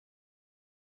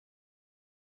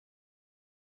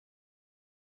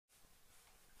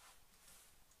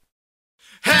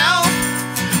Help!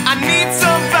 I need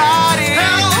somebody.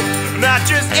 Help! Not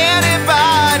just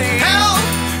anybody. Help!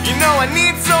 You know I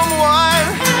need someone.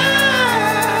 Help!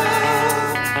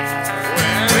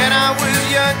 When I was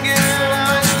younger, so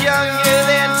much younger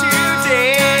than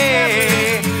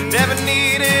today, never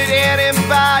needed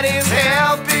anybody's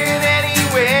help in any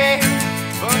way.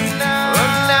 But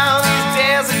now these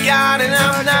days are gone and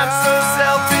I'm not so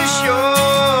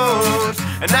self-assured.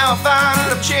 And now I find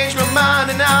I've changed my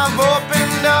mind and I've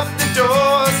opened up the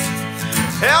doors.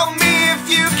 Help me if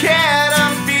you can,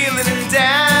 I'm feeling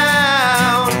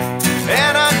down.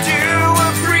 And I do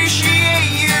appreciate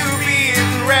you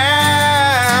being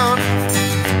around.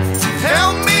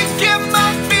 Help me get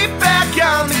my feet back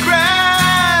on the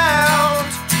ground.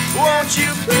 Won't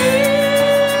you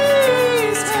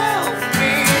please help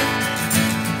me?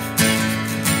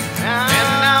 And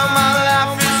now my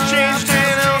life has changed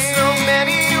in oh so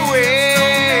many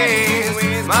ways.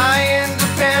 My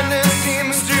independence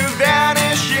seems to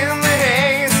vanish in the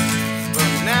haze.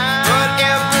 But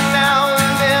every now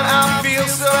and then I feel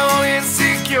so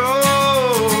insecure.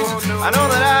 I know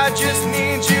that I just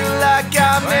need you like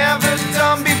I've never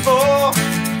done before.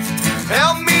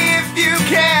 Help me if you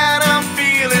can, I'm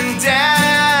feeling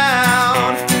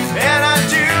down. And I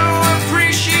do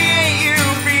appreciate you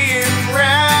being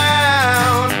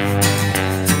around.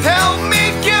 Help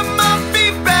me get my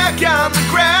feet back on the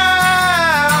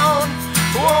ground.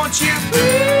 Won't you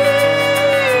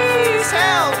please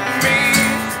help me?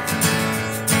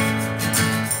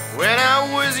 When I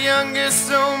was younger,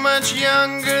 so much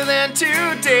younger than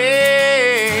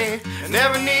today,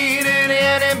 never needed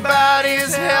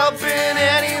anybody's help in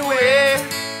any way.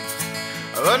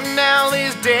 But now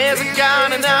these days are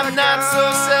gone and I'm not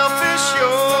so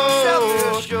self-assured.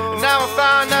 Now I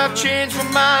find I've changed my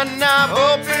mind and I've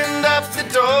opened up the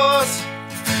doors.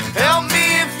 Help me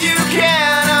if you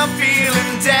can,